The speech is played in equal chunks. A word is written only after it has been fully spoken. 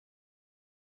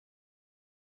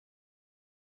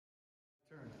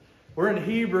We're in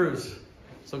Hebrews,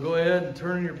 so go ahead and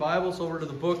turn your Bibles over to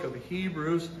the book of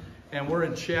Hebrews, and we're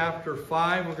in chapter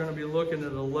 5. We're going to be looking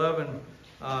at 11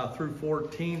 through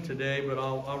 14 today, but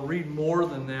I'll read more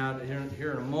than that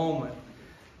here in a moment.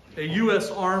 A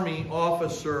U.S. Army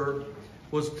officer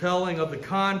was telling of the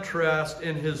contrast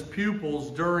in his pupils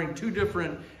during two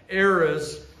different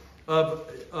eras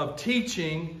of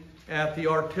teaching at the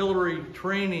artillery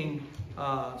training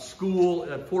school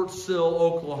at Fort Sill,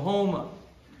 Oklahoma.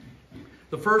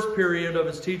 The first period of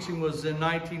his teaching was in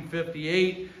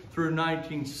 1958 through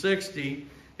 1960,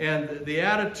 and the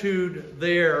attitude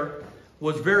there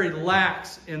was very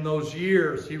lax in those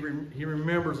years. He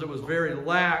remembers it was very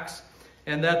lax,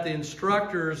 and that the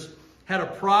instructors had a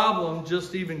problem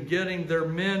just even getting their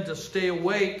men to stay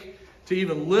awake to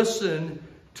even listen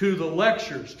to the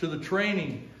lectures, to the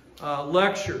training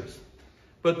lectures.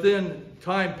 But then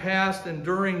time passed, and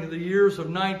during the years of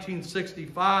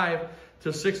 1965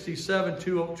 to 67,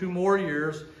 two more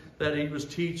years that he was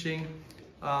teaching,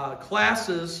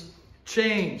 classes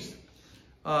changed.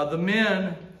 The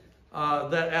men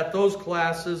that at those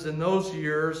classes in those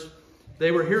years, they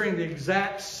were hearing the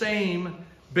exact same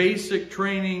basic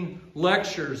training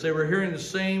lectures. They were hearing the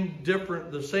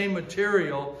same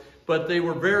material, but they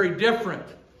were very different.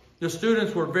 The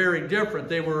students were very different.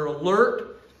 They were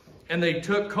alert, and they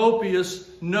took copious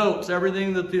notes.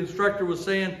 Everything that the instructor was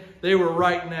saying, they were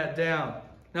writing that down.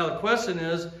 Now the question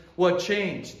is, what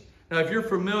changed? Now if you're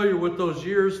familiar with those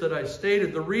years that I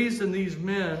stated, the reason these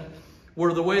men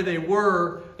were the way they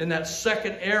were in that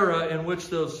second era in which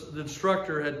the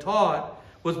instructor had taught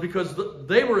was because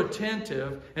they were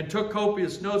attentive and took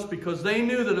copious notes, because they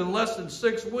knew that in less than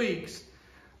 6 weeks,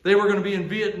 they were going to be in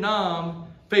Vietnam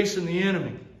facing the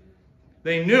enemy.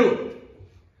 They knew it.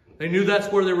 They knew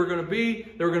that's where they were going to be.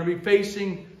 They were going to be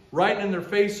facing right in their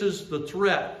faces the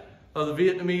threat of the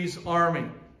Vietnamese army.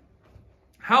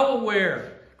 How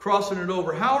aware, crossing it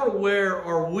over, how aware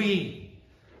are we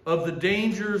of the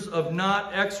dangers of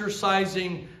not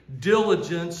exercising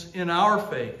diligence in our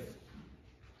faith?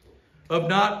 Of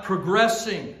not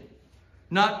progressing,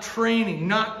 not training,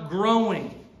 not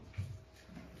growing?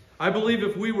 I believe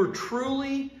if we were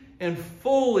truly and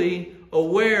fully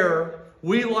aware,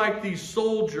 we, like these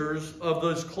soldiers of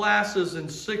those classes in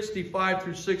 65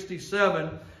 through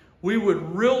 67, we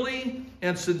would really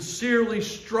and sincerely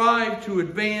strive to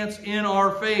advance in our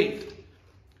faith.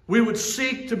 We would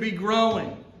seek to be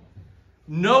growing,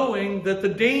 knowing that the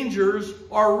dangers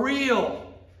are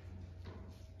real.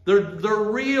 They're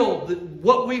real.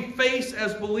 What we face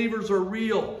as believers are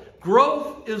real.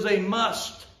 Growth is a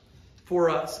must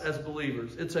for us as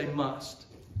believers. It's a must.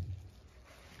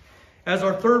 As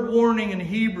our third warning in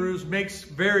Hebrews makes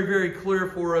very, very clear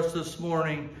for us this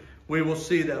morning, we will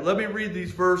see that. Let me read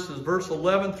these verses, verse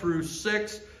 11 through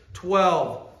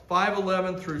 6:12.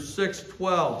 5:11 through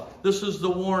 6:12. This is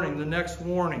the warning, the next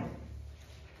warning.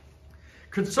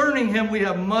 Concerning him we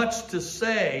have much to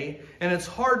say, and it's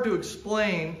hard to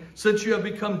explain, since you have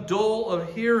become dull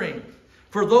of hearing.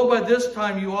 For though by this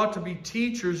time you ought to be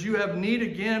teachers, you have need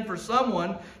again for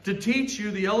someone to teach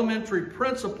you the elementary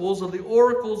principles of the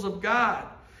oracles of God,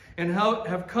 and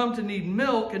have come to need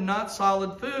milk and not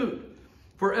solid food.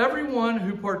 For everyone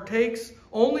who partakes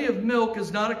only of milk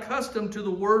is not accustomed to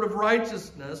the word of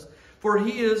righteousness, for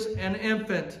he is an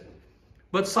infant.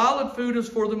 But solid food is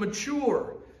for the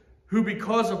mature, who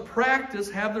because of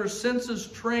practice have their senses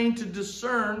trained to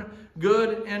discern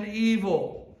good and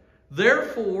evil.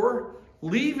 Therefore,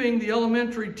 leaving the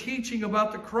elementary teaching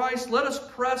about the Christ, let us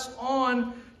press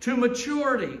on to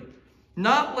maturity,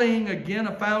 not laying again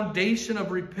a foundation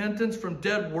of repentance from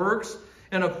dead works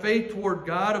and of faith toward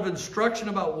God, of instruction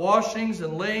about washings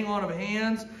and laying on of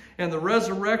hands and the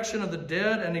resurrection of the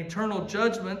dead and eternal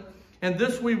judgment. And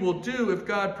this we will do if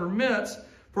God permits.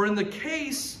 For in the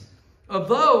case of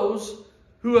those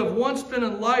who have once been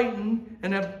enlightened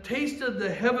and have tasted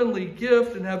the heavenly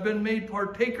gift and have been made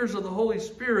partakers of the Holy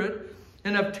Spirit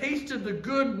and have tasted the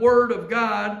good word of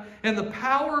God and the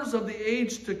powers of the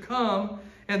age to come,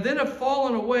 and then have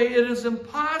fallen away, it is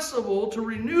impossible to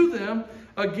renew them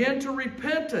again to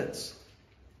repentance,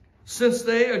 since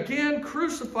they again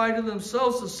crucified to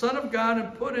themselves the Son of God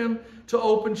and put him to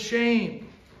open shame.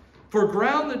 For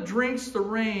ground that drinks the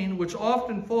rain, which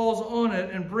often falls on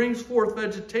it and brings forth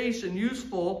vegetation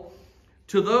useful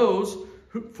to those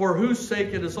for whose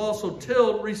sake it is also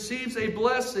tilled, receives a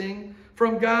blessing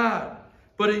from God.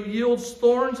 But it yields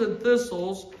thorns and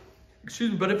thistles.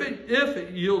 But if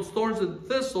it yields thorns and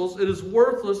thistles, it is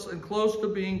worthless and close to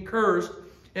being cursed,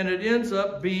 and it ends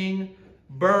up being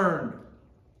burned.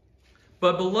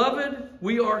 But beloved,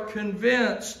 we are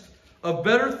convinced of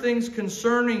better things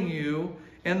concerning you,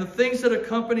 and the things that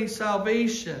accompany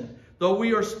salvation, though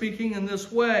we are speaking in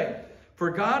this way. For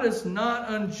God is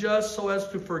not unjust so as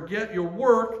to forget your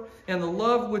work and the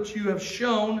love which you have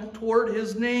shown toward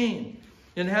his name,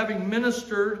 in having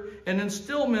ministered and in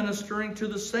still ministering to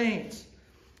the saints.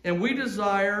 And we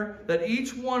desire that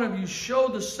each one of you show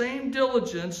the same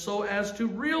diligence so as to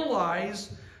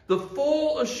realize the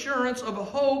full assurance of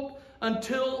hope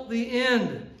until the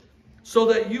end, so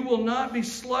that you will not be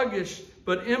sluggish,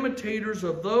 but imitators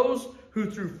of those who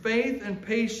through faith and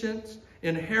patience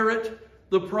inherit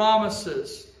the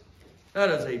promises. That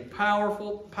is a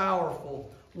powerful,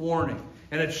 powerful warning.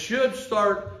 And it should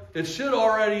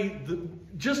already,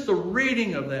 just the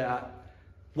reading of that,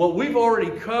 what we've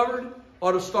already covered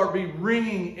ought to start be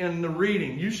ringing in the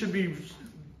reading. You should be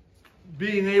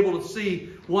being able to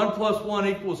see 1 +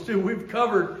 1 = 2. We've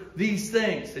covered these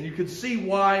things, and you can see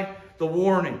why the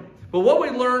warning. But what we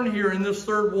learn here in this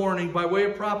third warning, by way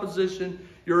of proposition,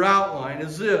 your outline,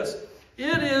 is this.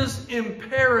 It is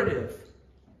imperative.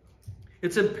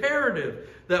 It's imperative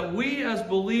that we as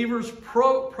believers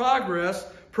progress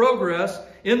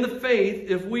in the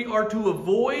faith if we are to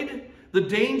avoid the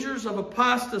dangers of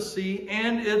apostasy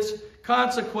and its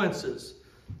consequences.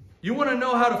 You want to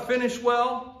know how to finish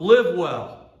well? Live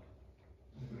well.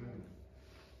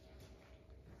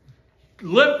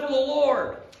 Live for the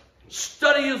Lord.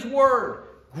 Study his word.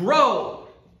 Grow.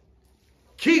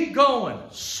 Keep going.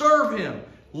 Serve him.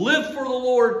 Live for the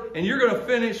Lord, and you're going to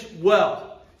finish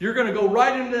well. You're going to go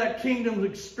right into that kingdom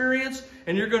experience,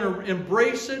 and you're going to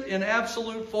embrace it in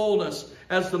absolute fullness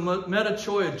as the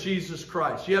metachoy of Jesus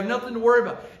Christ. You have nothing to worry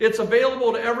about. It's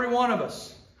available to every one of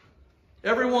us.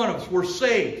 Every one of us. We're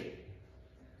saved.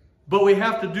 But we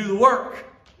have to do the work.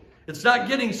 It's not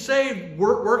getting saved,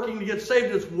 working to get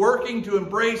saved. It's working to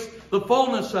embrace the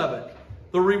fullness of it.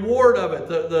 The reward of it.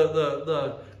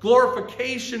 The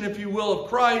glorification, if you will, of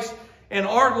Christ, and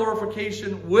our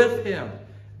glorification with him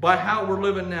by how we're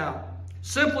living now.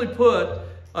 Simply put,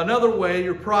 another way,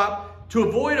 to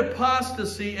avoid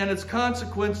apostasy and its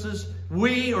consequences,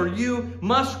 we or you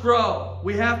must grow.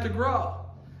 We have to grow.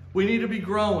 We need to be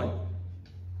growing.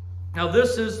 Now,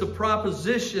 this is the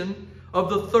proposition of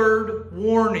the third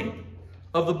warning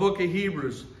of the book of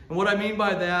Hebrews. And what I mean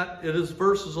by that, it is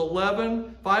verses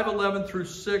 5:11 through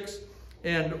 6,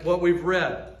 and what we've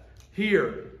read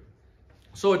here.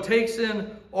 So it takes in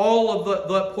all of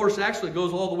the portion. Actually, it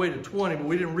goes all the way to 20, but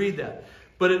we didn't read that.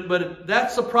 But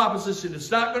that's the proposition.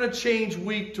 It's not going to change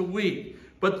week to week.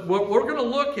 But what we're going to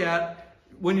look at,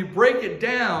 when you break it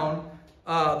down,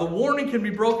 the warning can be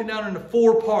broken down into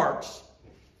 4 parts.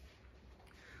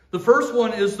 The first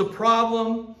one is the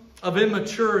problem of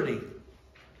immaturity.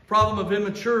 Problem of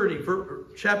immaturity for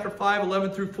chapter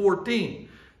 5:11 through 14.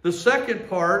 The second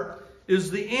part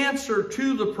is the answer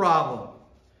to the problem.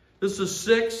 This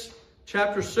is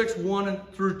chapter 6, 1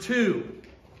 through 2.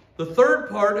 The third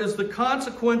part is the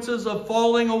consequences of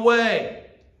falling away.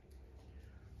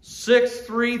 6,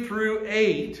 3 through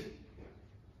 8.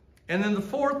 And then the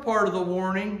fourth part of the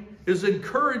warning is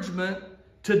encouragement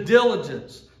to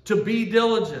diligence, to be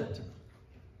diligent.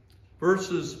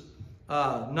 Verses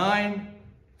 9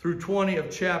 through 20 of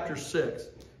chapter 6.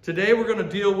 Today we're going to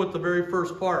deal with the very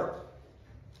first part.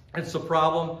 It's the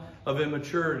problem of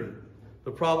immaturity.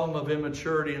 The problem of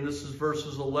immaturity, and this is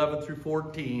verses 11 through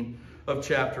 14 of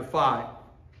chapter 5.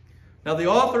 Now the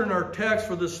author in our text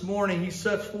for this morning, he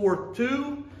sets forth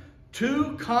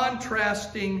two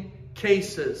contrasting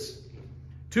cases.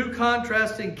 Two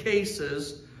contrasting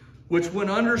cases which, when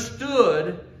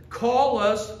understood, call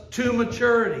us to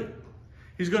maturity.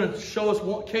 He's going to show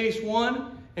us case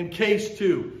 1 and case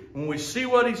 2. When we see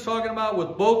what he's talking about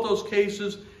with both those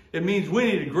cases, it means we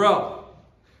need to grow.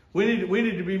 We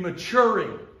need to be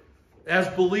maturing as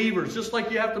believers. Just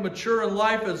like you have to mature in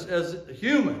life as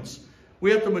humans,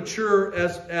 we have to mature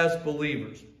as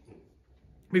believers.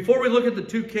 Before we look at the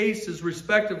 2 cases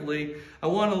respectively, I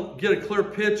want to get a clear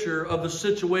picture of the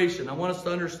situation. I want us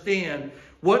to understand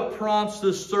what prompts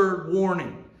this third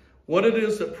warning. What it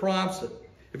is that prompts it.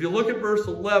 If you look at verse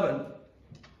 11,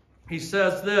 he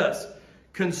says this,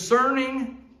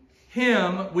 concerning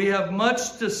him we have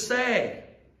much to say.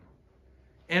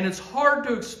 And it's hard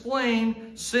to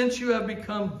explain since you have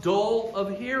become dull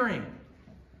of hearing.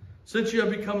 Since you have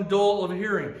become dull of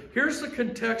hearing. Here's the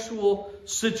contextual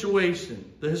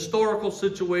situation, the historical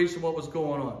situation, what was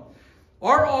going on.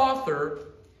 Our author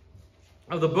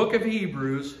of the book of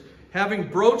Hebrews, having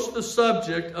broached the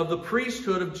subject of the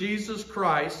priesthood of Jesus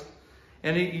Christ,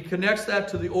 and he connects that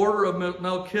to the order of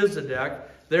Melchizedek,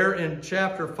 there in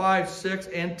chapter 5, 6,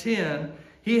 and 10,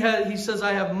 he says,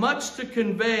 I have much to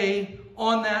convey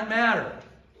on that matter.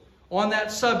 on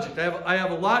that subject. I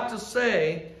have a lot to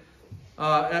say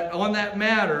on that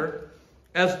matter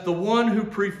as the one who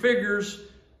prefigures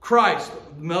Christ.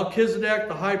 Melchizedek,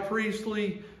 the high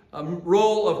priestly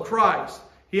role of Christ.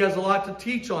 He has a lot to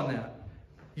teach on that.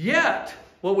 Yet,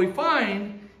 what we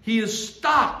find, he is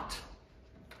stopped.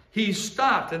 He's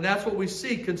stopped, and that's what we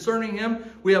see concerning him.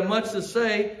 We have much to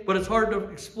say, but it's hard to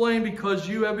explain because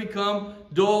you have become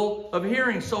dull of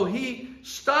hearing. So he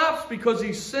stops because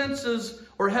he senses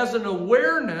or has an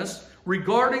awareness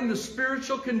regarding the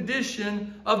spiritual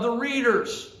condition of the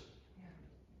readers.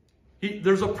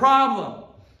 There's a problem.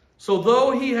 So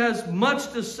though he has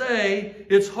much to say,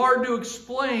 it's hard to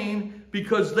explain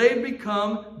because they've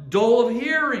become dull of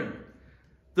hearing.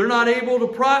 They're not able to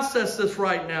process this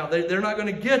right now. They're not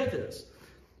going to get this.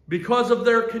 Because of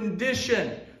their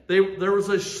condition, there was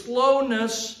a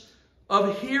slowness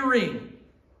of hearing.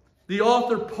 The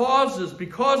author pauses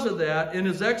because of that in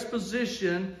his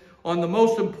exposition on the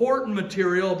most important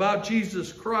material about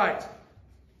Jesus Christ.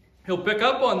 He'll pick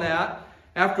up on that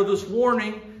after this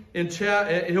warning.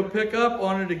 He'll pick up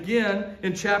on it again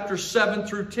in chapters 7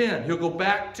 through 10. He'll go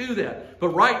back to that. But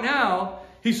right now,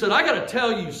 he said, I got to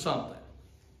tell you something.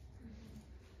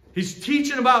 He's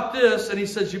teaching about this, and he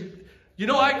says, you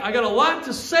know, I got a lot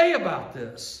to say about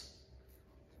this.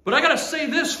 But I got to say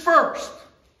this first.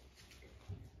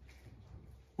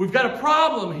 We've got a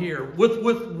problem here with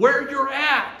where you're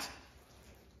at.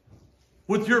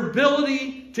 With your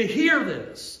ability to hear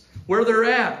this. Where they're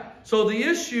at. So the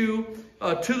issue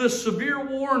to this severe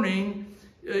warning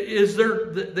is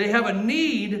they have a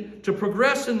need to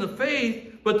progress in the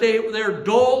faith, but they're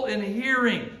dull in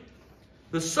hearing.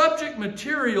 The subject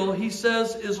material, he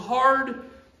says, is hard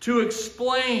to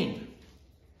explain.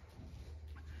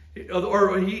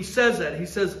 Or he says that. He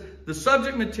says the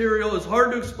subject material is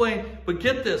hard to explain, but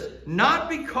get this, not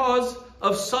because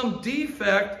of some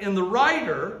defect in the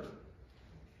writer,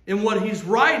 in what he's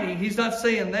writing, he's not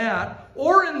saying that,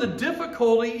 or in the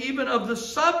difficulty even of the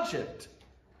subject.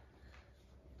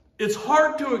 It's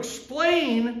hard to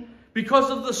explain because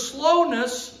of the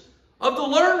slowness of the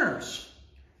learners.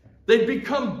 They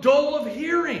become dull of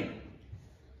hearing.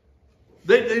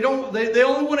 They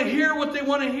only want to hear what they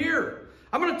want to hear.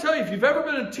 I'm going to tell you, if you've ever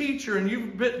been a teacher and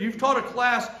you've taught a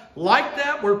class like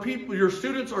that, where your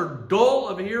students are dull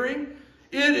of hearing,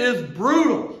 it is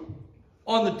brutal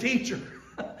on the teacher.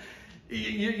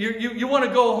 You want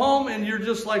to go home and you're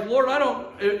just like, Lord, I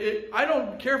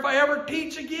don't care if I ever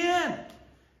teach again.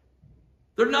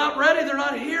 They're not ready. They're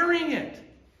not hearing it.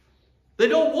 They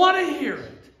don't want to hear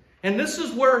it. And this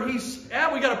is where he's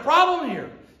at. We got a problem here.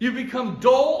 You become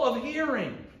dull of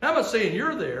hearing. Now, I'm not saying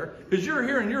you're there, because you're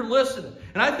here and you're listening.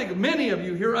 And I think many of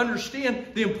you here understand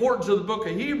the importance of the book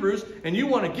of Hebrews, and you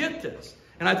want to get this.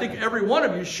 And I think every one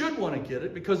of you should want to get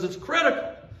it, because it's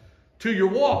critical to your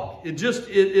walk.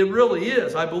 It really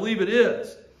is. I believe it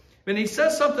is. And he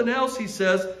says something else. He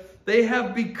says, they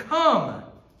have become.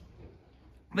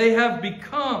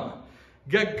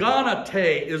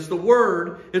 Gaganate is the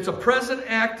word. It's a present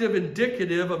active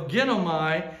indicative of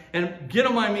genomai, and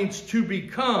genomai means to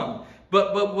become.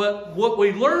 But what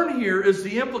we learn here is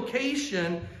the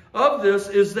implication of this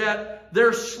is that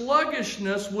their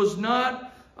sluggishness was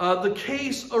not the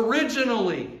case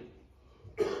originally.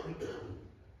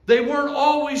 They weren't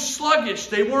always sluggish.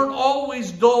 They weren't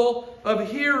always dull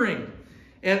of hearing.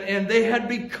 And they had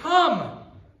become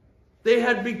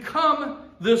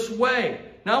this way.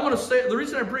 Now I want to say, the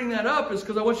reason I bring that up is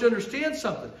because I want you to understand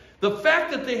something. The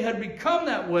fact that they had become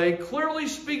that way clearly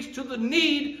speaks to the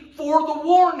need for the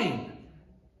warning.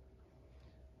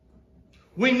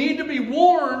 We need to be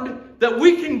warned that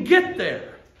we can get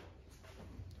there.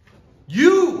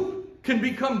 You can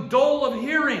become dull of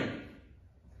hearing.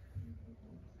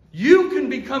 You can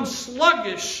become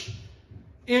sluggish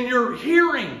in your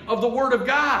hearing of the Word of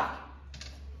God.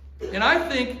 And I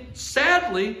think,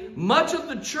 sadly, much of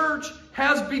the church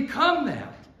has become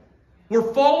that.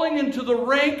 We're falling into the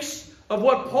ranks of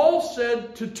what Paul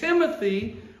said to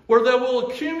Timothy, where they will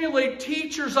accumulate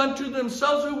teachers unto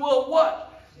themselves who will what?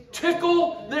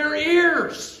 Tickle their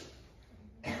ears.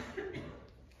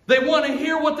 They want to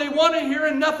hear what they want to hear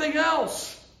and nothing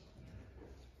else.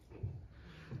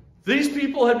 These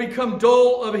people had become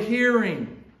dull of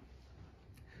hearing.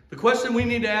 The question we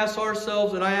need to ask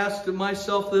ourselves, and I asked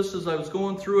myself this as I was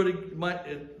going through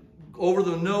it over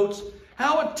the notes,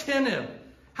 how attentive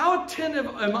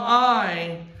am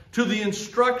I to the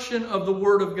instruction of the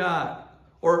Word of God?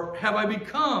 Or have I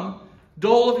become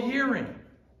dull of hearing?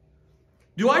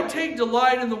 Do I take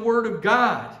delight in the Word of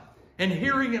God and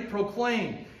hearing it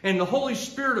proclaimed? and the Holy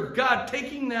Spirit of God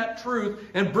taking that truth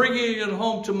and bringing it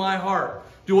home to my heart?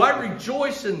 Do I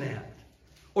rejoice in that?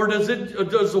 Or does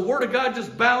the Word of God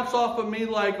just bounce off of me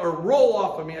or roll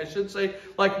off of me, I should say,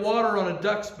 like water on a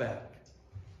duck's back?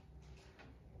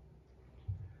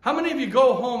 How many of you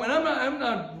go home, and I'm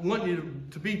not wanting you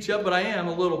to beat you up, but I am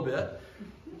a little bit.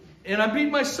 And I beat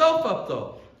myself up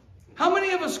though. How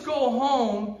many of us go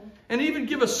home and even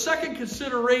give a second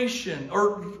consideration,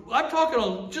 or I'm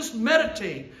talking just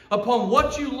meditate upon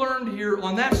what you learned here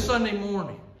on that Sunday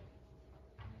morning?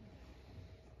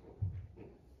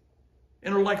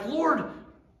 And are like, Lord,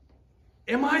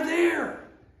 am I there?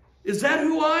 Is that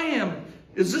who I am?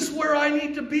 Is this where I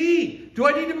need to be? Do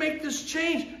I need to make this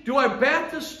change? Do I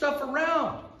bat this stuff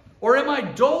around? Or am I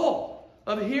dull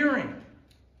of hearing?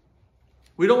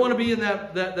 We don't want to be in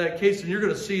that case, and you're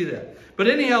going to see that. But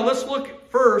anyhow, let's look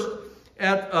first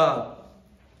at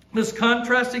this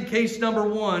contrasting case number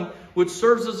 1, which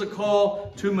serves as a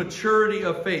call to maturity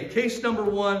of faith. Case number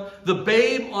 1, the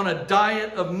babe on a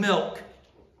diet of milk.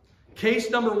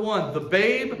 Case number 1, the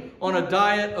babe on a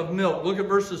diet of milk. Look at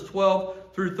verses 12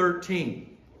 through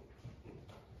 13.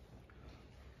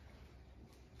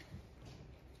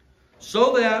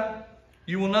 So that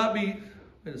you will not be...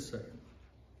 Wait a second.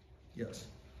 Yes.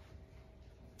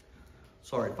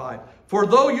 Sorry, 5. For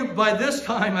though you by this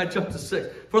time, I jumped to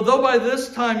 6. For though by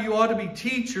this time you ought to be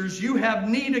teachers, you have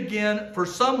need again for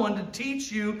someone to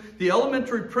teach you the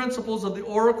elementary principles of the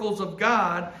oracles of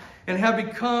God, and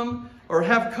have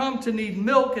come to need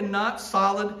milk and not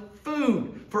solid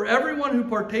food. For everyone who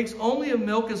partakes only of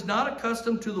milk is not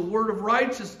accustomed to the word of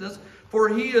righteousness, for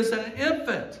he is an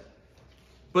infant.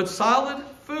 But solid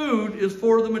food is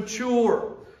for the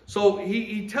mature. So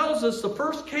he tells us the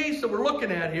first case that we're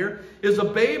looking at here is a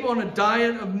babe on a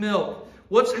diet of milk.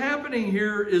 What's happening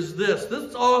here is this.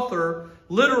 This author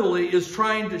literally is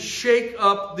trying to shake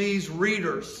up these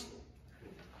readers.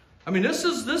 I mean, this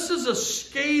is a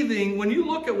scathing, when you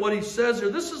look at what he says here,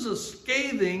 this is a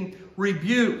scathing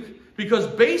rebuke. Because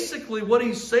basically what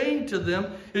he's saying to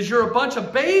them is, you're a bunch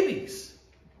of babies.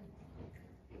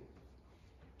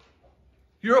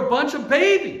 You're a bunch of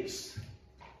babies.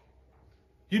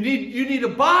 You need a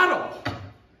bottle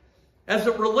as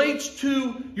it relates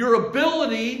to your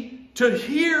ability to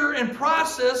hear and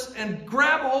process and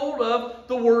grab hold of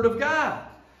the Word of God.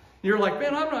 You're like,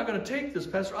 man, I'm not going to take this,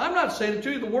 Pastor. I'm not saying it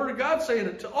to you. The Word of God's saying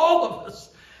it to all of us.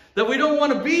 That we don't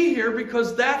want to be here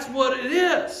because that's what it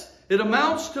is. It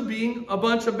amounts to being a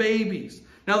bunch of babies.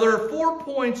 Now, there are 4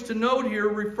 points to note here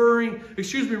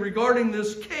regarding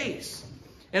this case.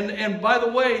 And by the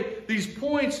way, these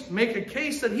points make a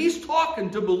case that he's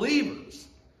talking to believers.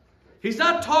 He's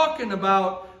not talking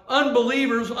about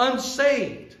unbelievers,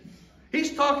 unsaved.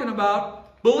 He's talking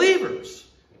about believers.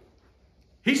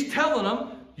 He's telling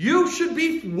them, you should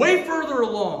be way further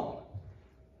along,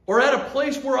 or at a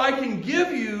place where I can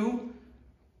give you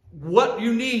what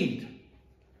you need.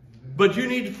 But you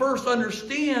need to first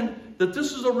understand that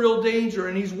this is a real danger,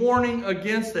 and he's warning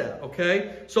against that,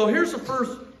 okay? So here's the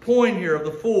first point here of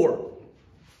the 4.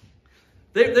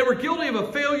 They were guilty of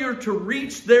a failure to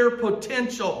reach their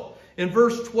potential. In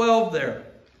verse 12 there.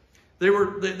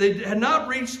 They had not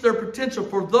reached their potential.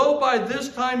 For though by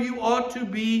this time you ought to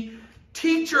be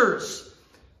teachers.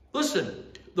 Listen,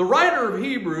 the writer of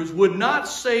Hebrews would not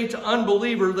say to an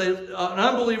unbeliever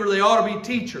they ought to be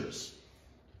teachers.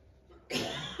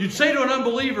 You'd say to an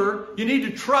unbeliever, you need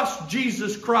to trust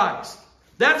Jesus Christ.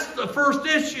 That's the first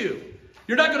issue.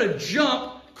 You're not going to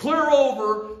jump clear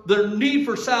over the need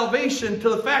for salvation to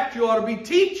the fact you ought to be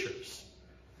teachers.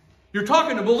 You're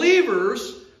talking to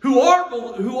believers who are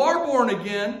born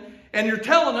again, and you're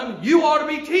telling them you ought to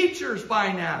be teachers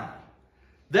by now.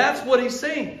 That's what he's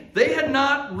saying. They had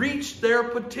not reached their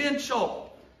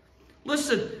potential.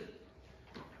 Listen,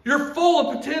 you're full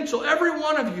of potential. Every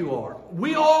one of you are.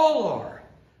 We all are.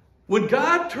 When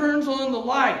God turns on the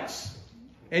lights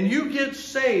and you get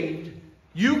saved,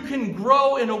 you can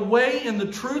grow in a way in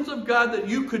the truth of God that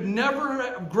you could never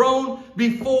have grown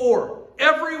before.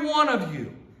 Every one of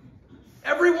you.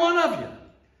 Every one of you.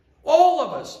 All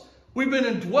of us. We've been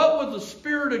indwelt with the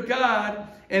Spirit of God,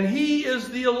 and He is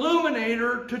the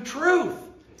illuminator to truth.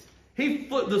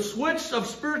 The switch of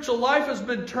spiritual life has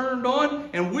been turned on,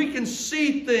 and we can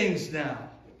see things now.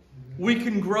 We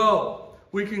can grow.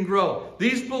 We can grow.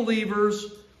 These believers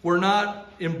were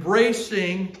not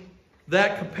embracing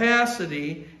that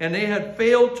capacity, and they had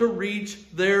failed to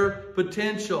reach their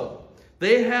potential.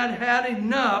 They had had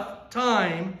enough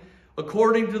time,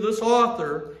 according to this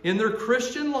author, in their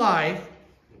Christian life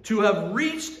to have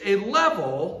reached a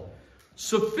level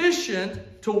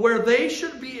sufficient to where they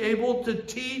should be able to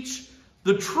teach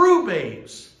the true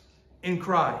babes in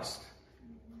Christ.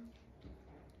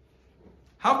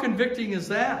 How convicting is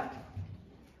that?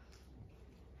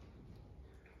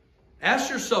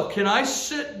 Ask yourself, can I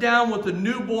sit down with a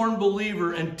newborn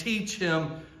believer and teach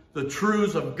him the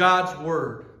truths of God's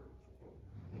Word?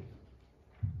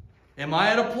 Am I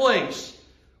at a place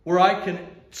where I can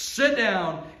sit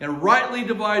down and rightly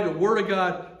divide the Word of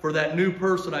God for that new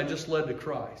person I just led to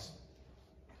Christ?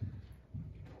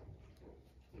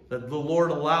 That the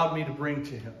Lord allowed me to bring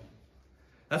to him.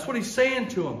 That's what he's saying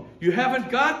to him. You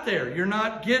haven't got there. You're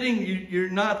not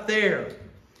there.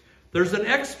 There's an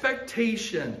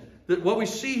expectation. That what we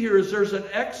see here is there's an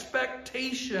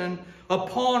expectation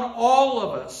upon all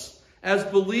of us as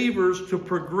believers to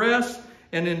progress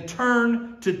and in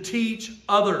turn to teach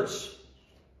others.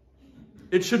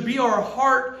 It should be our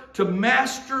heart to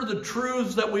master the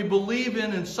truths that we believe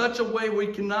in such a way we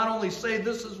can not only say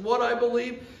this is what I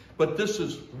believe, but this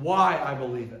is why I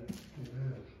believe it.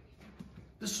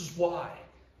 This is why.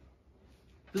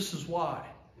 This is why.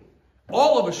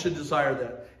 All of us should desire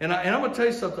that. And I'm going to tell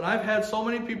you something. I've had so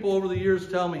many people over the years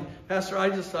tell me, Pastor,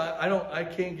 I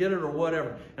can't get it or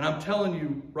whatever. And I'm telling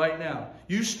you right now,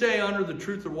 you stay under the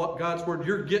truth of what God's Word,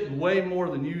 you're getting way more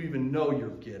than you even know you're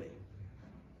getting.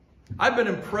 I've been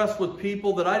impressed with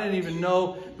people that I didn't even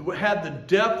know had the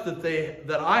depth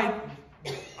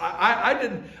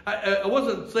I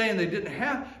wasn't saying they didn't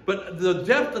have, but the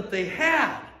depth that they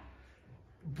had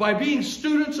by being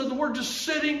students of the Word, just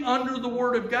sitting under the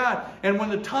Word of God. And when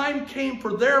the time came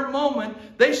for their moment,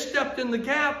 they stepped in the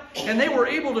gap and they were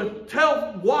able to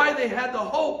tell why they had the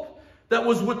hope that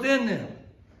was within them.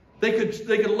 They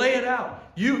could lay it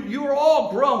out. You are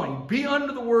all growing. Be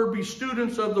under the Word, be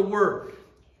students of the Word.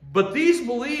 But these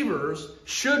believers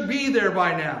should be there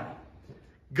by now.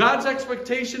 God's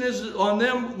expectation on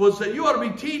them was that you ought to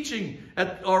be teaching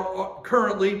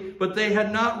currently, but they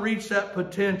had not reached that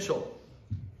potential.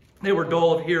 They were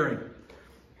dull of hearing.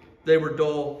 They were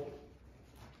dull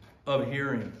of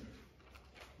hearing.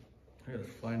 I got to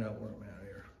find out where I'm at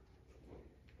here.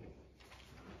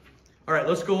 All right,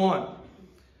 let's go on.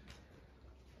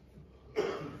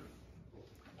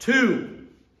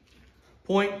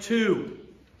 2.2.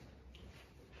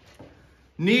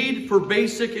 Need for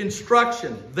basic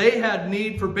instruction. They had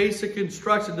need for basic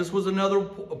instruction. This was another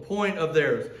point of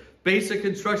theirs. Basic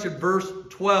instruction, verse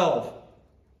 12.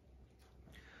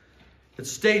 It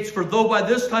states, for though by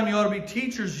this time you ought to be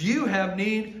teachers, you have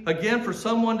need, again, for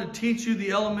someone to teach you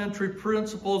the elementary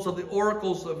principles of the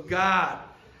oracles of God.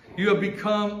 You have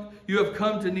come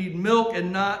to need milk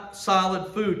and not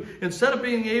solid food. Instead of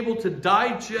being able to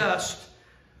digest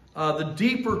the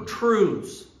deeper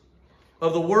truths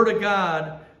of the Word of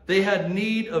God, they had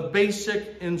need of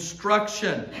basic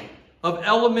instruction, of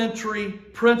elementary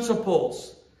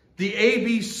principles, the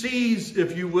ABCs,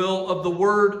 if you will, of the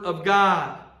Word of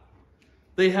God.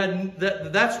 They had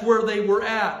that's where they were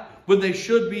at when they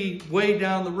should be way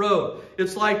down the road.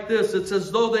 It's like this. It's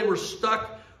as though they were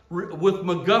stuck with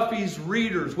McGuffey's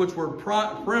readers, which were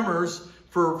primers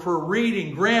for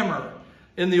reading grammar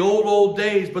in the old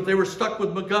days, but they were stuck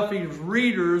with McGuffey's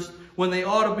readers when they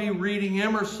ought to be reading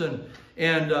Emerson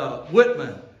and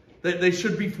Whitman. They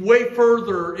should be way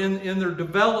further in their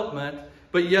development,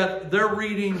 but yet they're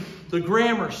reading the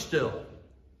grammar still.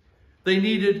 They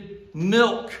needed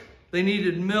milk. They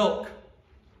needed milk.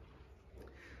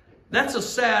 That's a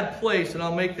sad place, and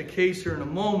I'll make the case here in a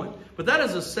moment. But that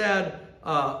is a sad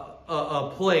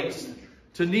place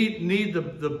to need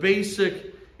the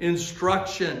basic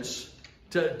instructions,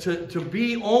 to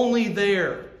be only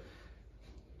there.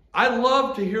 I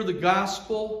love to hear the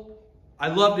gospel. I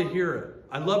love to hear it.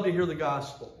 I love to hear the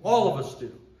gospel. All of us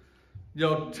do. You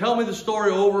know, tell me the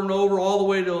story over and over all the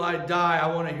way till I die.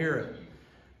 I want to hear it.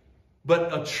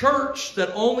 But a church that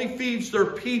only feeds their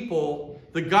people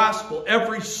the gospel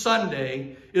every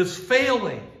Sunday is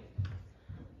failing.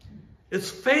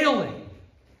 It's failing.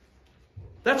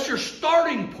 That's your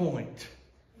starting point.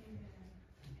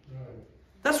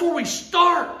 That's where we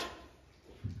start.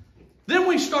 Then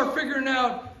we start figuring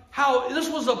out how this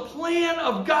was a plan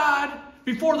of God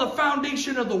before the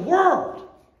foundation of the world.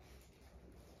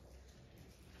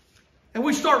 And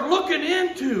we start looking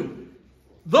into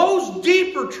those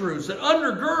deeper truths that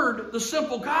undergird the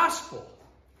simple gospel.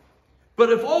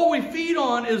 But if all we feed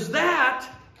on is that,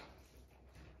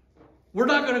 we're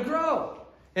not going to grow.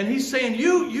 And he's saying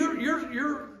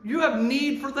you have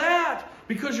need for that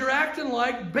because you're acting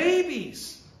like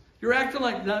babies. You're acting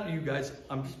like, not you guys,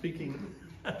 I'm speaking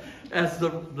as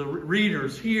the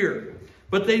readers here.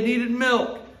 But they needed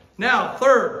milk. Now,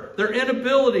 third, their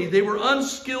inability. They were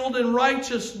unskilled in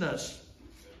righteousness.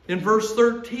 In verse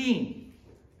 13.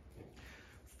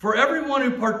 For everyone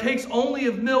who partakes only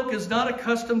of milk is not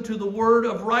accustomed to the word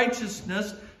of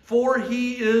righteousness, for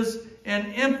he is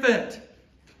an infant.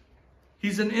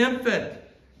 He's an infant.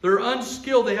 They're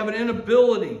unskilled. They have an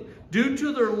inability. Due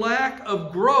to their lack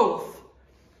of growth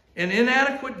and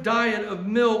inadequate diet of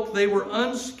milk, they were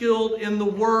unskilled in the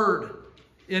word,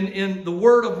 in the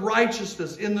word of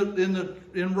righteousness,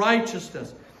 in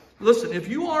righteousness. Listen, if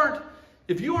you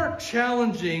aren't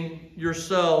challenging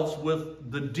yourselves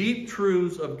with the deep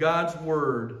truths of God's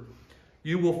word,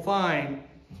 you will find,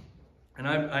 and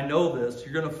I know this,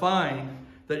 you're going to find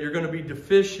that you're going to be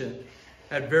deficient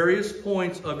at various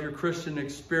points of your Christian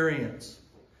experience.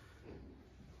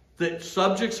 That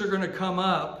subjects are going to come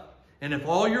up, and if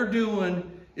all you're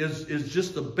doing is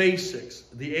just the basics,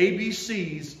 the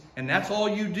ABCs, and that's all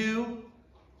you do,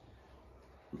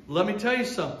 let me tell you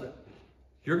something.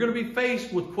 You're going to be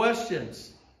faced with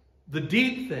questions, the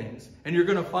deep things, and you're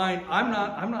going to find, I'm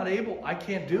not able, I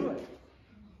can't do it.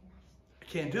 I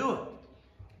can't do it.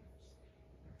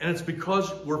 And it's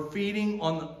because we're feeding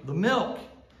on the milk.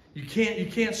 You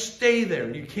can't stay there.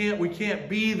 We can't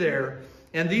be there.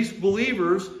 And these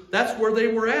believers, that's where they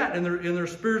were at in their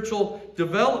spiritual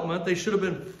development. They should have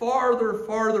been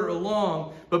farther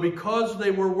along. But because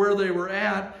they were where they were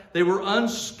at, they were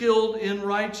unskilled in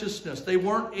righteousness. They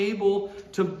weren't able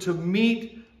to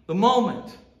meet the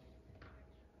moment.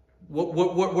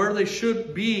 Where they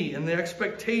should be and the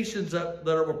expectations that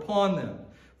are upon them.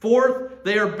 Fourth,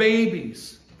 they are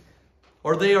babies.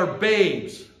 Or they are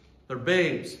babes. They're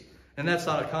babes. And that's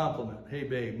not a compliment. Hey,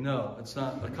 babe. No, it's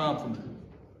not a compliment.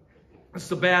 It's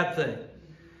the bad thing.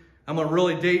 I'm going to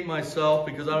really date myself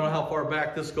because I don't know how far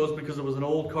back this goes because it was an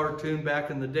old cartoon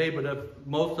back in the day. But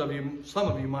some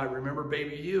of you might remember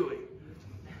Baby Huey.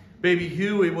 Baby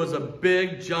Huey was a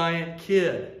big, giant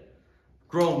kid.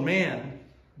 Grown man.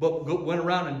 But went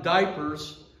around in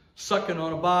diapers sucking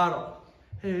on a bottle.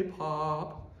 Hey,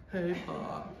 Pop. Hey,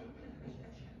 Pop.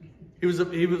 He was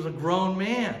a grown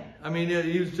man. I mean,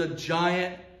 he was a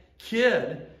giant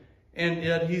kid, and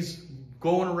yet he's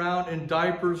going around in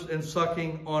diapers and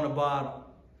sucking on a bottle.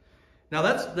 Now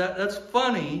that's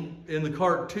funny in the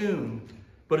cartoon,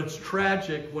 but it's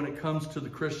tragic when it comes to the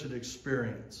Christian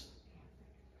experience.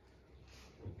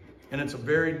 And it's a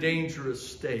very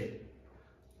dangerous state.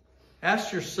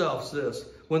 Ask yourselves this: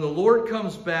 when the Lord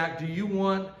comes back, do you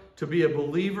want to be a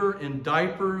believer in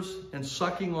diapers and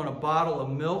sucking on a bottle of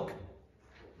milk?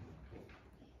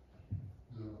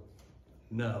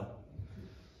 No.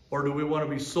 Or do we want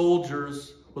to be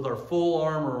soldiers with our full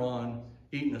armor on,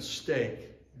 eating a steak?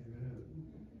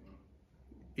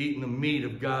 Eating the meat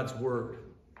of God's word.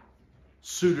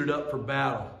 Suited up for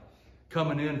battle.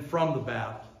 Coming in from the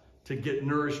battle to get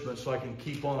nourishment so I can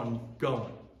keep on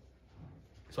going.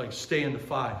 So I can stay in the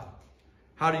fight.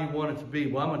 How do you want it to be?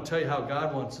 Well, I'm going to tell you how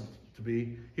God wants it to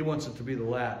be. He wants it to be the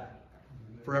latter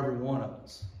for every one of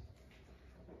us.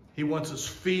 He wants us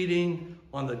feeding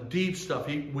on the deep stuff.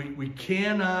 We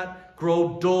cannot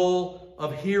grow dull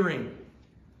of hearing.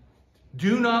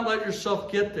 Do not let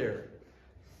yourself get there.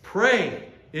 Pray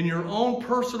in your own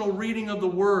personal reading of the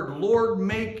word. Lord,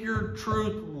 make your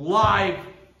truth live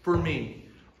for me.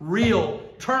 Real.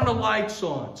 Turn the lights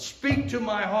on. Speak to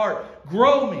my heart.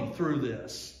 Grow me through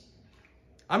this.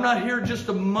 I'm not here just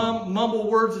to mumble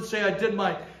words and say I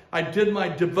did my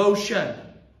devotion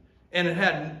and it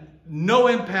had no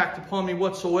impact upon me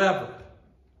whatsoever.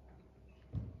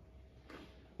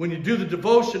 When you do the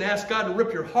devotion, ask God to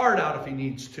rip your heart out if He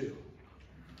needs to.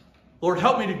 Lord,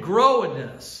 help me to grow in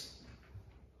this.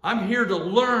 I'm here to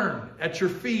learn at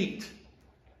your feet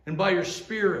and by your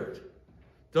Spirit.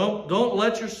 Don't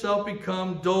let yourself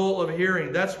become dull of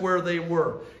hearing. That's where they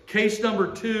were. Case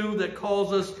number 2 that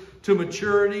calls us to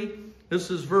maturity. This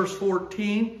is verse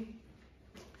 14.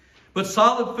 But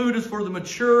solid food is for the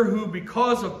mature who,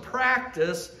 because of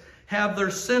practice, have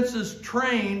their senses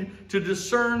trained to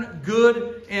discern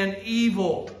good and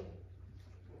evil.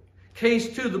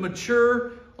 Case 2, the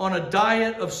mature on a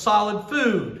diet of solid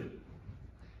food.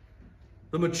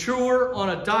 The mature on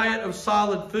a diet of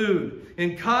solid food.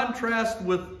 In contrast,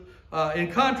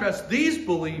 these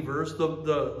believers,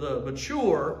 the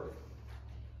mature,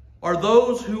 are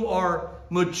those who are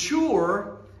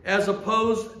mature as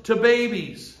opposed to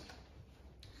babies.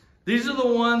 These are the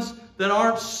ones that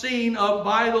aren't seen of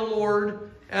by the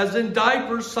Lord as in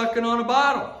diapers sucking on a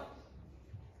bottle.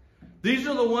 These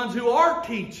are the ones who are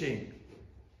teaching.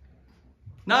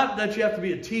 Not that you have to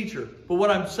be a teacher, but what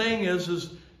I'm saying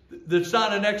is it's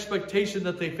not an expectation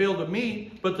that they fail to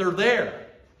meet, but they're there.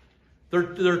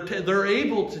 They're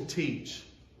able to teach.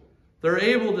 They're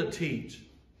able to teach.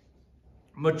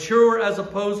 Mature as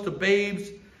opposed to babes,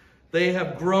 they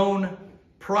have grown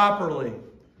properly.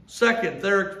 Second,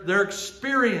 they're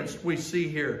experienced, we see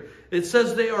here. It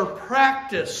says they are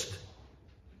practiced.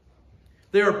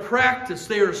 They are practiced.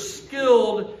 They are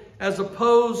skilled as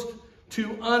opposed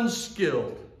to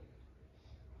unskilled.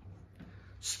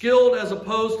 Skilled as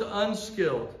opposed to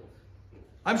unskilled.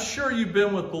 I'm sure you've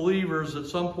been with believers at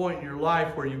some point in your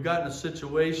life where you've gotten a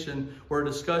situation where a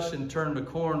discussion turned a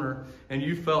corner and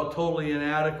you felt totally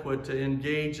inadequate to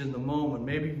engage in the moment.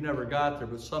 Maybe you've never got there,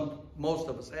 but most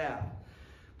of us have.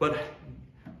 But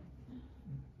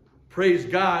praise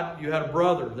God, you had a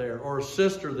brother there or a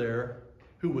sister there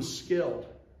who was skilled,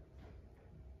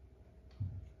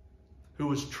 who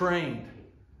was trained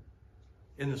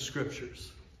in the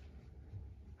Scriptures,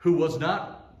 who was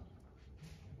not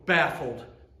baffled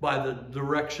by the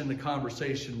direction the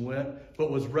conversation went,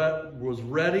 but was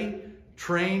ready,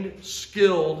 trained,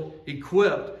 skilled,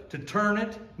 equipped to turn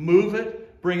it, move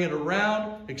it, bring it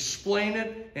around, explain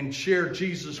it, and share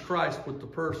Jesus Christ with the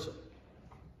person.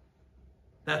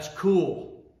 That's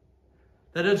cool.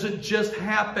 That doesn't just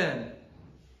happen.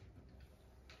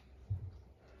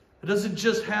 It doesn't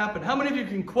just happen. How many of you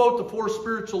can quote the 4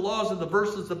 spiritual laws and the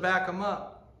verses that back them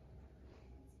up?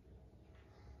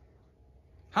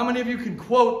 How many of you can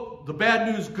quote the bad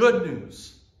news, good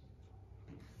news,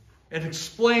 and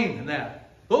explain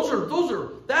that?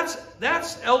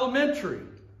 That's elementary.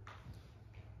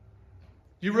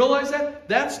 You realize that?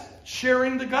 That's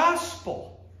sharing the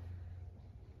gospel.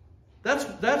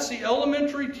 That's the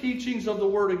elementary teachings of the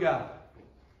Word of God.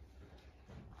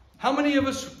 How many of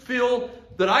us feel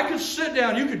that I could sit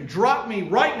down, you could drop me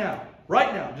right now,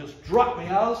 just drop me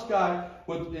out of the sky,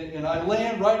 and I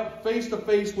land right face to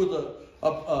face with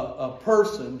a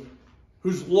person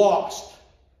who's lost.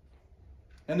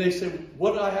 And they say,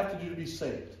 what do I have to do to be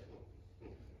saved?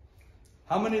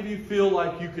 How many of you feel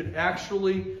like you could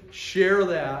actually share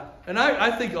that? And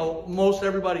I think most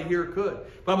everybody here could.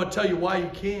 But I'm going to tell you why you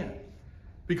can.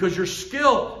 Because you're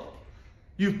skilled.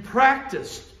 You've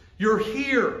practiced. You're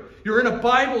here. You're in a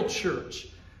Bible church.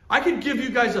 I could give you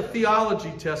guys a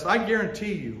theology test. I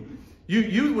guarantee you.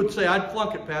 You would say, I'd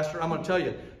flunk it, Pastor. I'm going to tell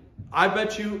you. I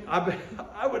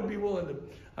would be willing to.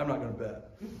 I'm not going to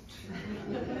bet.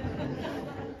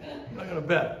 I'm not going to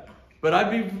bet. But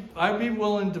I'd be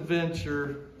willing to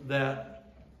venture that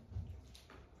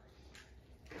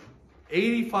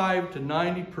 85 to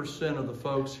 90% of the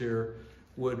folks here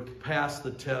would pass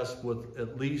the test with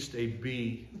at least a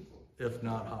B, if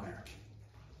not higher.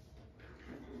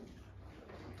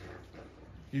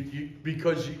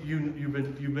 Because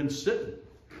you've been sitting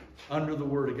under the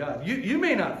Word of God. You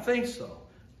may not think so,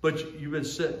 but you've been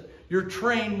sitting. You're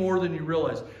trained more than you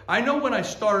realize. I know when I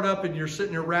start up and you're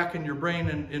sitting there racking your brain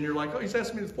and you're like, oh, he's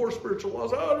asking me the 4 spiritual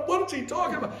laws. Oh, what is he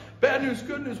talking about? Bad news,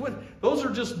 good news. What? Those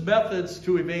are just methods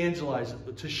to evangelize,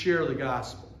 to share the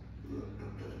gospel.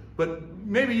 But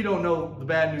maybe you don't know the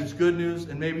bad news, good news,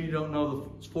 and maybe you don't know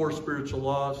the 4 spiritual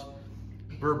laws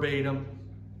verbatim,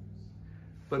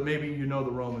 but maybe you know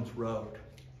the Romans road.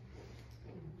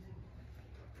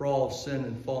 For all have sinned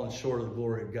and fallen short of the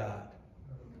glory of God.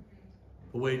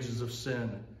 The wages of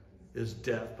sin is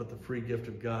death, but the free gift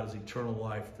of God is eternal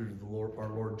life through our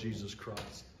Lord Jesus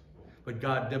Christ. But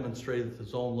God demonstrated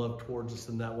His own love towards us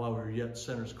in that while we were yet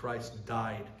sinners, Christ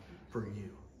died for you.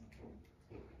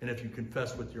 And if you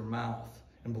confess with your mouth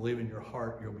and believe in your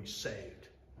heart, you'll be saved.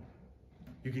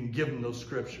 You can give them those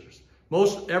scriptures.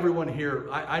 Most everyone here,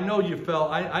 I know you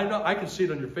felt, I know I can see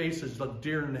it on your faces like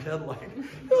deer in the headlight.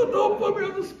 Oh, don't put me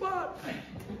on the spot.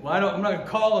 Well, I'm not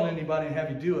calling anybody and have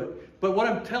you do it. But what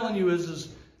I'm telling you is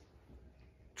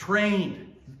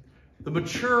trained. The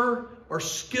mature are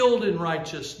skilled in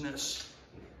righteousness.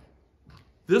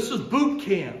 This is boot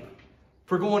camp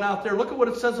for going out there. Look at what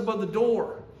it says above the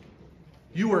door.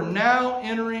 You are now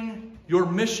entering your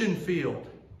mission field.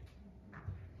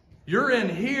 You're in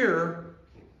here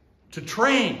to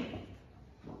train,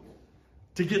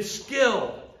 to get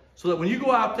skilled, so that when you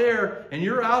go out there and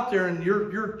you're out there and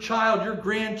your child, your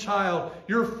grandchild,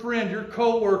 your friend, your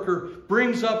coworker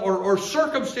brings up or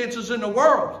circumstances in the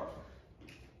world,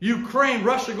 Ukraine,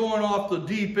 Russia going off the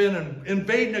deep end and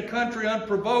invading a country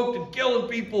unprovoked and killing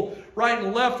people right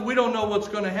and left. We don't know what's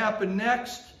going to happen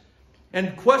next.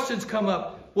 And questions come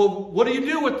up. Well, what do you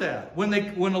do with that? When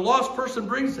a lost person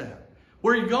brings that,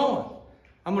 where are you going?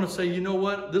 I'm going to say, you know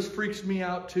what? This freaks me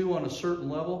out too on a certain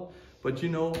level. But you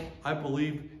know, I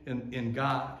believe in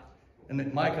God. And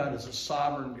that my God is a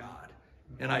sovereign God.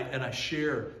 And I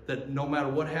share that no matter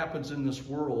what happens in this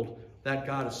world, that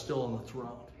God is still on the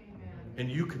throne. Amen. And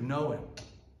you can know Him.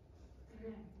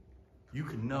 Amen. You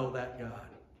can know that God.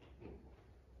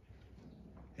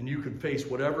 And you can face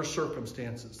whatever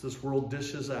circumstances this world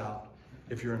dishes out.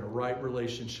 if you're in a right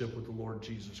relationship with the Lord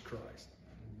Jesus Christ.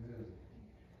 Amen.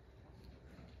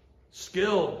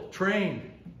 Skilled, trained.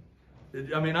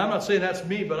 I mean, I'm not saying that's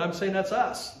me, but I'm saying that's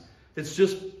us. It's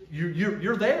just,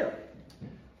 you're there.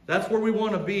 That's where we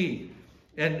want to be.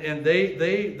 And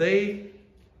the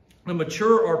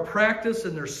mature are practiced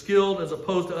and they're skilled as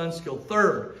opposed to unskilled.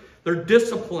 Third, they're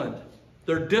disciplined.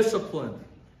 They're disciplined.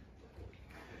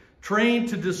 Trained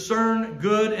to discern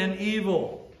good and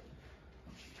evil.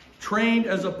 Trained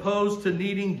as opposed to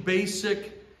needing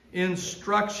basic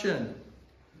instruction.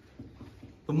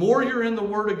 The more you're in the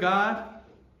Word of God,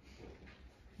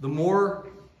 the more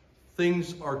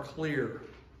things are clear.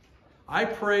 I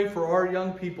pray for our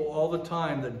young people all the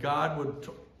time that God would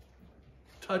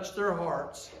touch their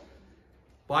hearts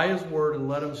by His Word and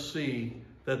let them see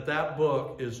that that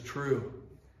book is true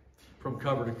from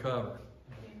cover to cover.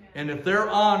 Amen. And if they're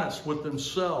honest with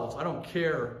themselves, I don't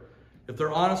care. If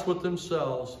they're honest with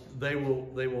themselves, they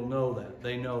will know that.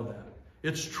 They know that.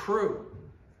 It's true.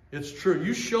 It's true.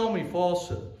 You show me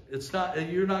falsehood.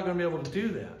 You're not going to be able to do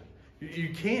that.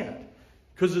 You can't.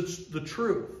 Because it's the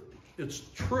truth. It's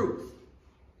truth.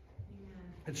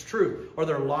 It's true. Are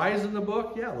there lies in the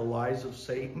book? Yeah, the lies of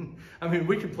Satan. I mean,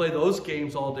 we can play those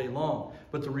games all day long.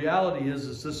 But the reality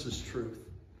is this is truth.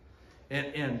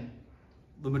 And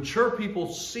the mature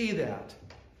people see that.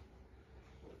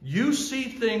 You see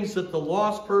things that the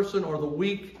lost person or the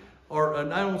weak, or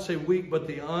and I don't say weak, but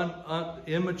the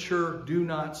immature do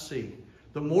not see.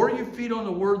 The more you feed on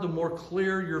the Word, the more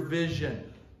clear your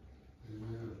vision.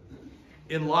 Amen.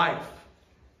 In life,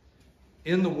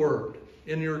 in the Word,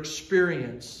 in your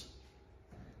experience.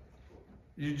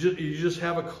 You just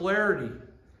have a clarity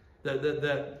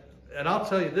that and I'll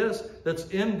tell you this, that's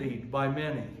envied by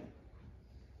many.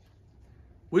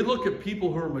 We look at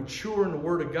people who are mature in the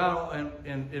Word of God,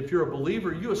 and if you're a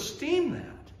believer, you esteem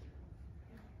that.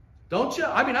 Don't you?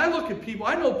 I mean, I look at people,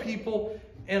 I know people,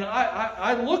 and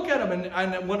I look at them,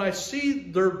 and when I see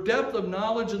their depth of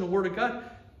knowledge in the Word of God,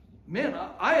 man,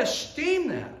 I esteem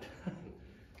that.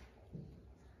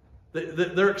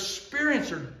 Their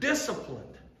experience are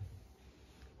disciplined.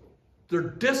 They're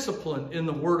disciplined in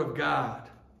the Word of God.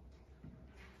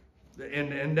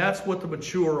 And that's what the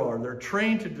mature are. They're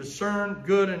trained to discern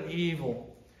good and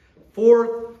evil.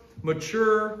 Fourth,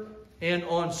 mature and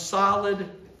on solid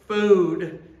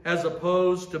food as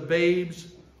opposed to babes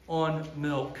on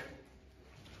milk.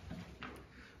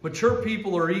 Mature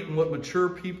people are eating what mature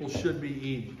people should be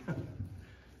eating.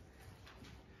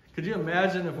 Could you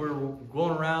imagine if we were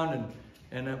going around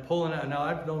and pulling out? Now,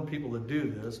 I've known people that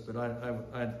do this, but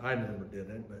I never did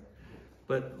it.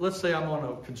 But let's say I'm on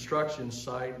a construction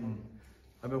site and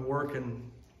I've been working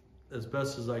as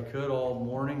best as I could all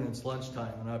morning, and it's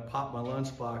lunchtime, and I pop my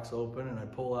lunchbox open and I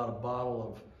pull out a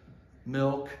bottle of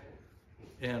milk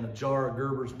and a jar of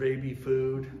Gerber's baby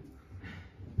food,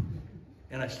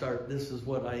 and I start, this is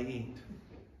what I eat.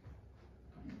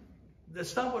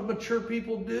 That's not what mature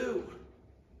people do.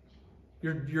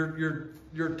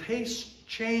 Your tastes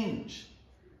change.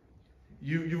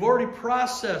 You've already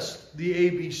processed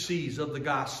the ABCs of the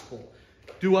gospel.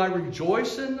 Do I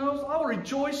rejoice in those? I'll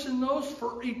rejoice in those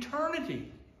for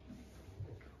eternity.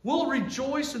 We'll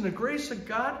rejoice in the grace of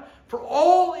God for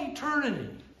all eternity.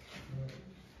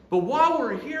 But while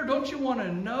we're here, don't you want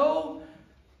to know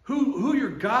who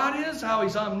your God is, how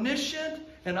He's omniscient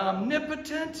and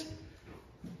omnipotent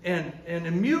and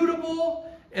immutable,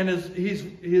 and his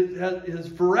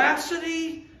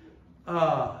veracity,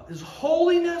 His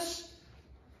holiness,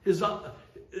 He's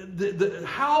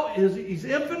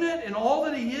infinite in all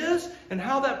that He is, and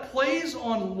how that plays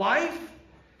on life,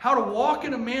 how to walk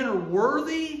in a manner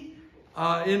worthy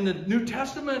in the New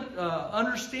Testament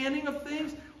understanding of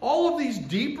things. All of these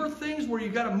deeper things where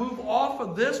you've got to move off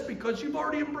of this because you've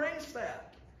already embraced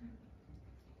that.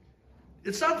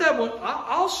 It's not that one.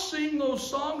 I'll sing those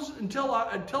songs until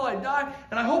I die,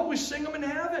 and I hope we sing them in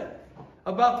heaven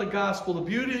about the gospel, the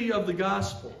beauty of the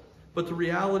gospel. But the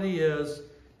reality is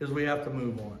we have to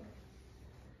move on.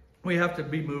 We have to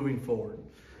be moving forward.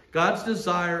 God's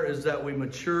desire is that we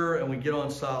mature and we get on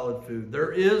solid food.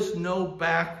 There is no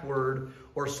backward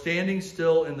or standing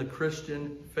still in the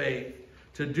Christian faith.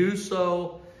 To do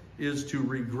so is to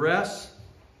regress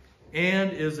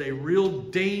and is a real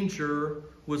danger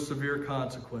with severe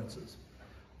consequences.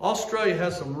 Australia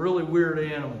has some really weird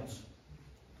animals.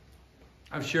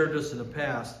 I've shared this in the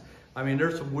past. I mean,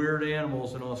 there's some weird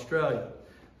animals in Australia.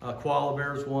 Koala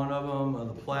bear is one of them.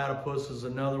 The platypus is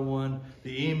another one.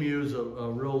 The emu is a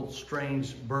real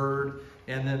strange bird.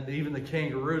 And then even the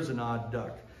kangaroo is an odd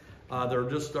duck.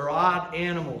 They're odd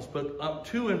animals. But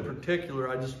two in particular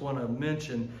I just want to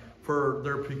mention for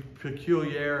their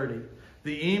peculiarity.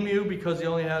 The emu, because he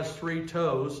only has 3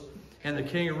 toes, and the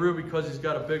kangaroo, because he's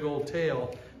got a big old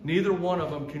tail, neither one of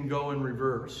them can go in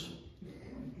reverse.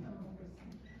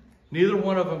 Neither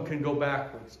one of them can go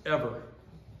backwards, ever.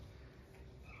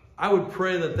 I would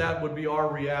pray that that would be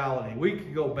our reality. We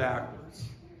could go backwards,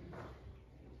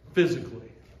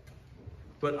 physically.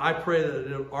 But I pray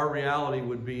that our reality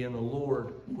would be in the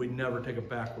Lord, we'd never take a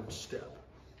backward step.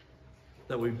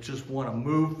 That we just want to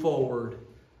move forward,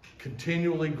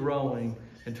 continually growing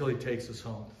until he takes us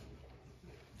home.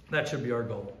 That should be our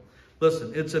goal.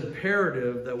 Listen, it's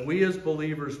imperative that we as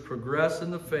believers progress in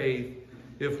the faith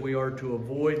if we are to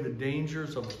avoid the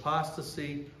dangers of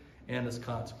apostasy and its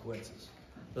consequences.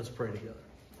 Let's pray together.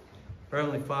 Our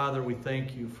Heavenly Father, we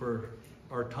thank you for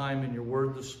our time in your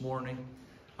word this morning.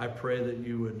 I pray that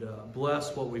you would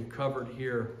bless what we've covered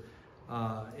here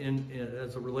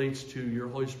as it relates to your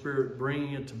Holy Spirit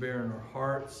bringing it to bear in our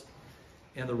hearts,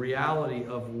 and the reality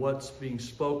of what's being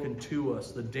spoken to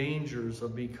us, the dangers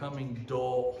of becoming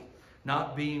dull,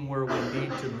 not being where we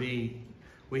need to be.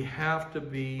 We have to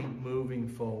be moving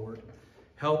forward.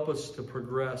 Help us to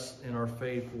progress in our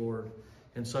faith, Lord,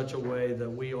 in such a way that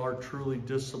we are truly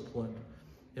disciplined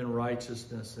in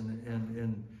righteousness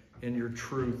and in your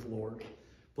truth, Lord.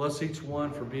 Bless each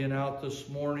one for being out this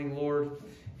morning, Lord,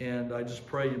 and I just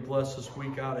pray you bless this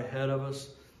week out ahead of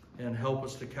us, and help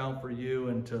us to count for you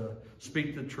and to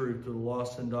speak the truth to the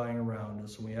lost and dying around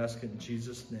us. And we ask it in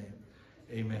Jesus' name.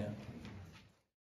 Amen.